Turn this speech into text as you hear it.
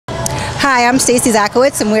Hi, I'm Stacey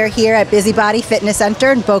Szatkiewicz, and we're here at Busybody Fitness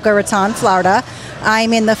Center in Boca Raton, Florida.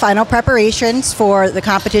 I'm in the final preparations for the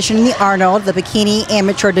competition in the Arnold, the Bikini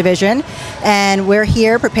Amateur Division, and we're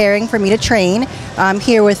here preparing for me to train. I'm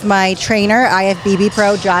here with my trainer, IFBB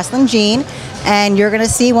Pro Jocelyn, and you're going to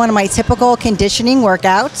see one of my typical conditioning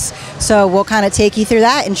workouts. So we'll kind of take you through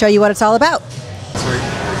that and show you what it's all about.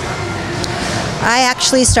 I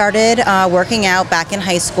actually started working out back in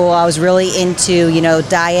high school. I was really into,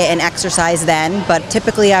 diet and exercise then, but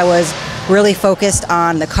typically I was really focused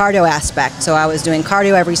on the cardio aspect. So I was doing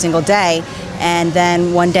cardio every single day, and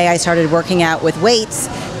then one day I started working out with weights,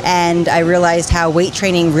 and I realized how weight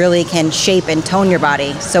training really can shape and tone your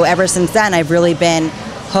body. So ever since then, I've really been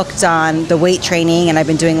hooked on the weight training, and I've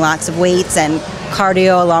been doing lots of weights and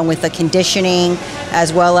cardio along with the conditioning,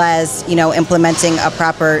 as well as, implementing a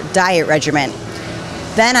proper diet regimen.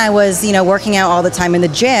 Then I was, working out all the time in the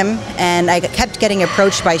gym, and I kept getting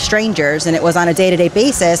approached by strangers, and it was on a day-to-day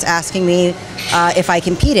basis asking me if I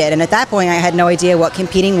competed. And at that point, I had no idea what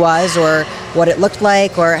competing was or what it looked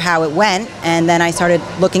like or how it went. And then I started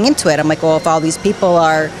looking into it. I'm like, well, if all these people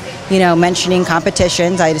are, mentioning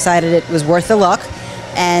competitions, I decided it was worth a look.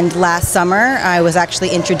 And last summer, I was actually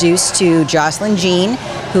introduced to Jocelyn,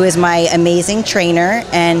 who is my amazing trainer.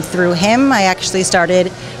 And through him, I actually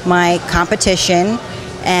started my competition.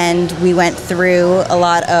 And we went through a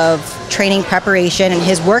lot of training preparation, and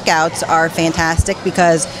his workouts are fantastic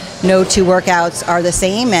because no two workouts are the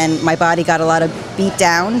same, and my body got a lot of beat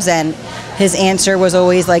downs, and his answer was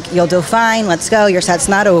always like, you'll do fine, let's go, your set's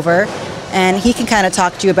not over. And he can kind of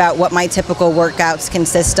talk to you about what my typical workouts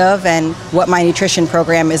consist of and what my nutrition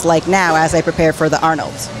program is like now as I prepare for the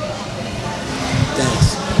Arnold's.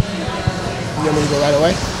 Thanks. You want me to go right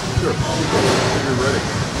away? Sure. You're ready.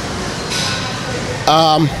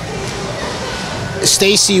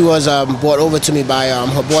 Stacey was brought over to me by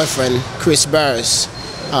her boyfriend, Chris Barris.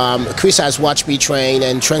 Chris has watched me train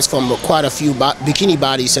and transform quite a few bikini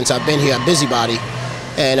bodies since I've been here at Busybody.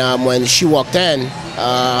 And when she walked in,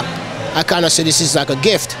 I kind of said this is like a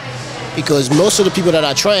gift, because most of the people that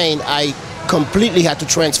I train, I completely had to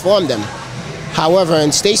transform them. However,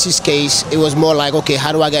 in Stacey's case, it was more like, okay,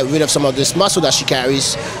 how do I get rid of some of this muscle that she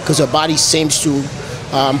carries, because her body seems to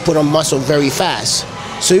put on muscle very fast.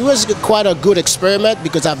 So it was quite a good experiment,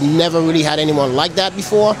 because I've never really had anyone like that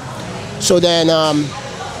before. So then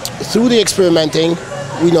through the experimenting,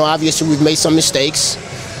 obviously we've made some mistakes.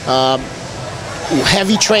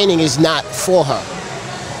 Heavy training is not for her.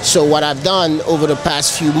 So what I've done over the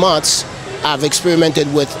past few months, I've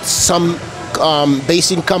experimented with some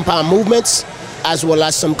basic compound movements as well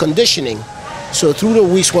as some conditioning. So through the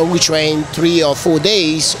weeks when we train 3 or 4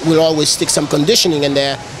 days, we'll always stick some conditioning in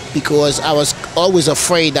there, because I was always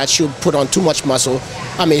afraid that she'll put on too much muscle.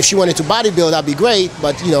 I mean, if she wanted to bodybuild, that'd be great,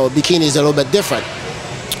 but bikini is a little bit different.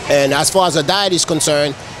 And as far as the diet is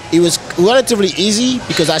concerned, it was relatively easy,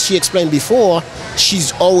 because as she explained before,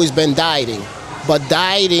 she's always been dieting. But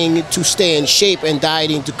dieting to stay in shape and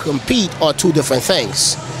dieting to compete are two different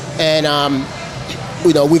things. And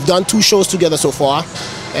we've done 2 shows together so far,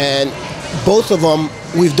 and both of them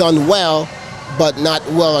we've done well, but not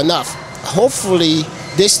well enough. Hopefully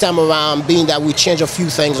this time around, being that we change a few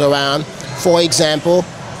things around, for example,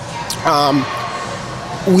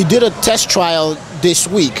 we did a test trial this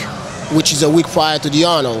week, which is a week prior to the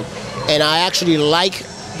Arnold, and I actually like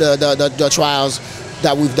the trials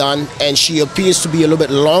that we've done, and she appears to be a little bit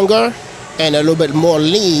longer and a little bit more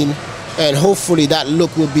lean, and hopefully that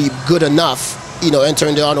look will be good enough,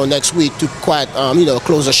 entering the Arnold next week to quite,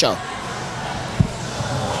 close the show.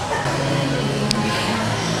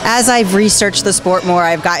 As I've researched the sport more,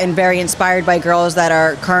 I've gotten very inspired by girls that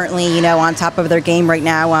are currently, on top of their game right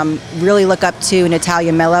now. Really look up to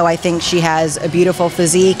Natalia Mello. I think she has a beautiful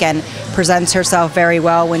physique and presents herself very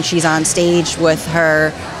well when she's on stage, with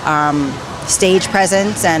her stage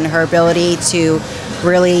presence and her ability to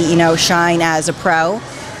really, shine as a pro.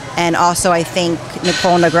 And also I think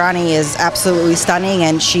Nicole Negrani is absolutely stunning,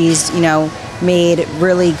 and she's, made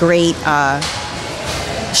really great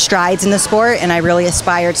strides in the sport, and I really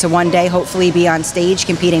aspire to one day hopefully be on stage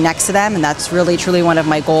competing next to them, and that's really truly one of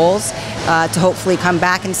my goals, to hopefully come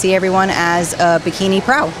back and see everyone as a bikini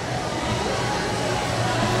pro.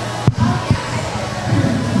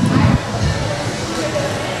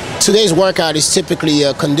 Today's workout is typically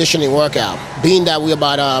a conditioning workout. Being that we're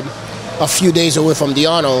about a few days away from the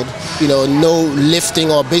Arnold, no lifting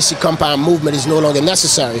or basic compound movement is no longer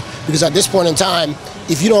necessary, because at this point in time,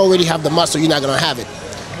 if you don't already have the muscle, you're not going to have it.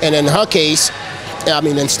 And in her case,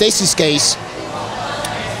 in Stacey's case,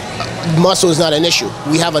 muscle is not an issue.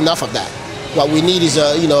 We have enough of that. What we need is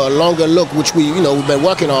a longer look, which we've been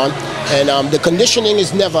working on. And the conditioning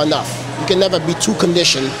is never enough. You can never be too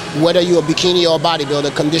conditioned. Whether you're a bikini or a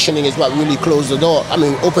bodybuilder, conditioning is what really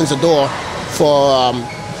opens the door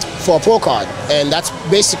for a pro card. And that's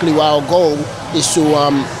basically what our goal is, to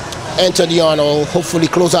enter the Arnold, hopefully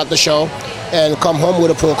close out the show, and come home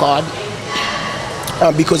with a pro card.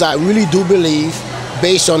 Because I really do believe,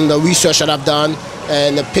 based on the research that I've done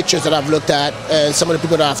and the pictures that I've looked at and some of the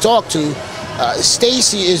people that I've talked to,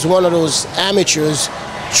 Stacey is one of those amateurs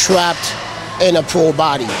trapped in a pro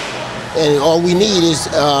body. And all we need is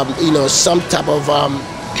some type of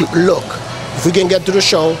look. If we can get through the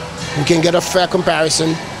show, we can get a fair comparison,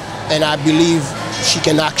 and I believe she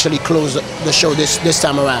can actually close the show this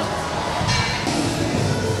time around.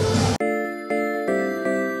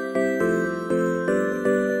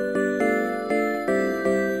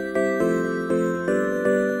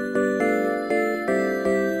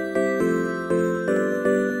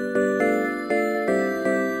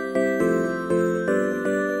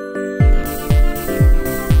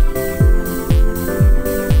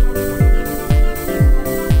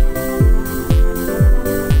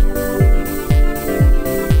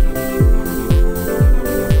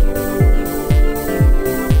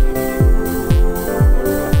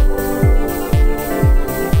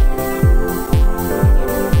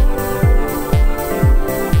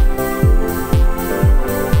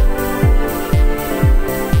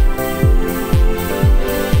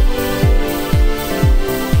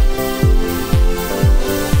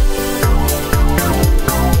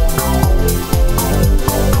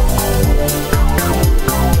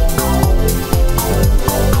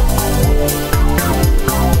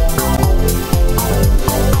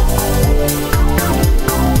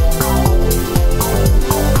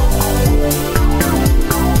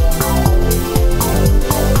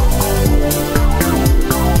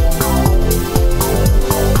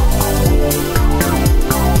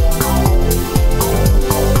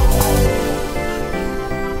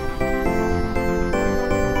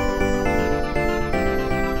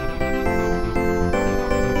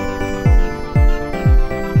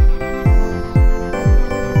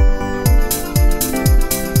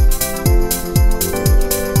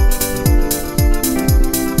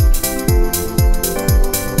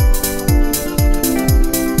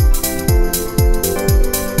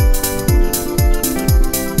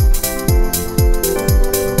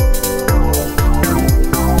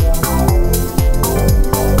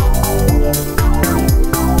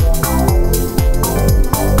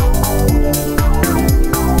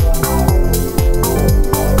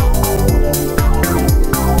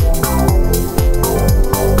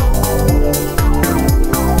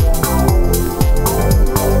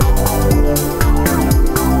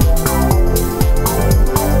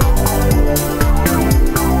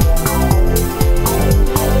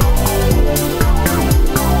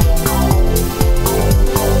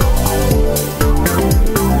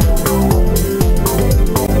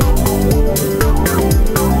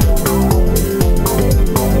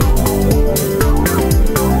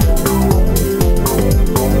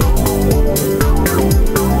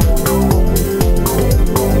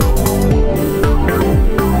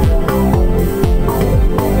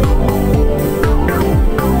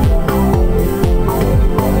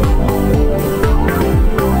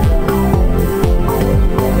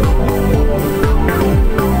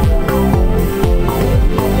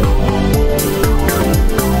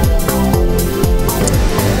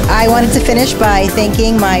 I wanted to finish by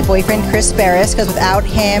thanking my boyfriend Chris Barris, because without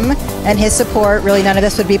him and his support, really none of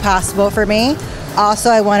this would be possible for me. Also,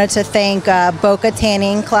 I wanted to thank Boca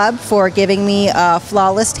Tanning Club for giving me a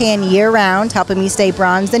flawless tan year-round, helping me stay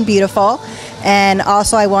bronzed and beautiful. And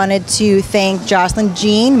also, I wanted to thank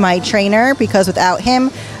Jocelyn, my trainer, because without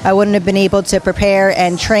him, I wouldn't have been able to prepare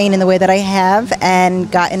and train in the way that I have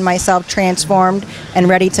and gotten myself transformed and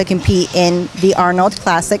ready to compete in the Arnold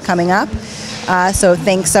Classic coming up. So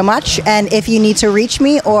thanks so much. And if you need to reach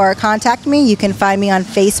me or contact me, you can find me on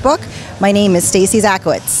Facebook. My name is Stacey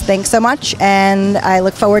Szatkiewicz. Thanks so much, and I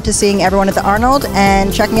look forward to seeing everyone at the Arnold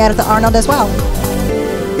and checking out at the Arnold as well.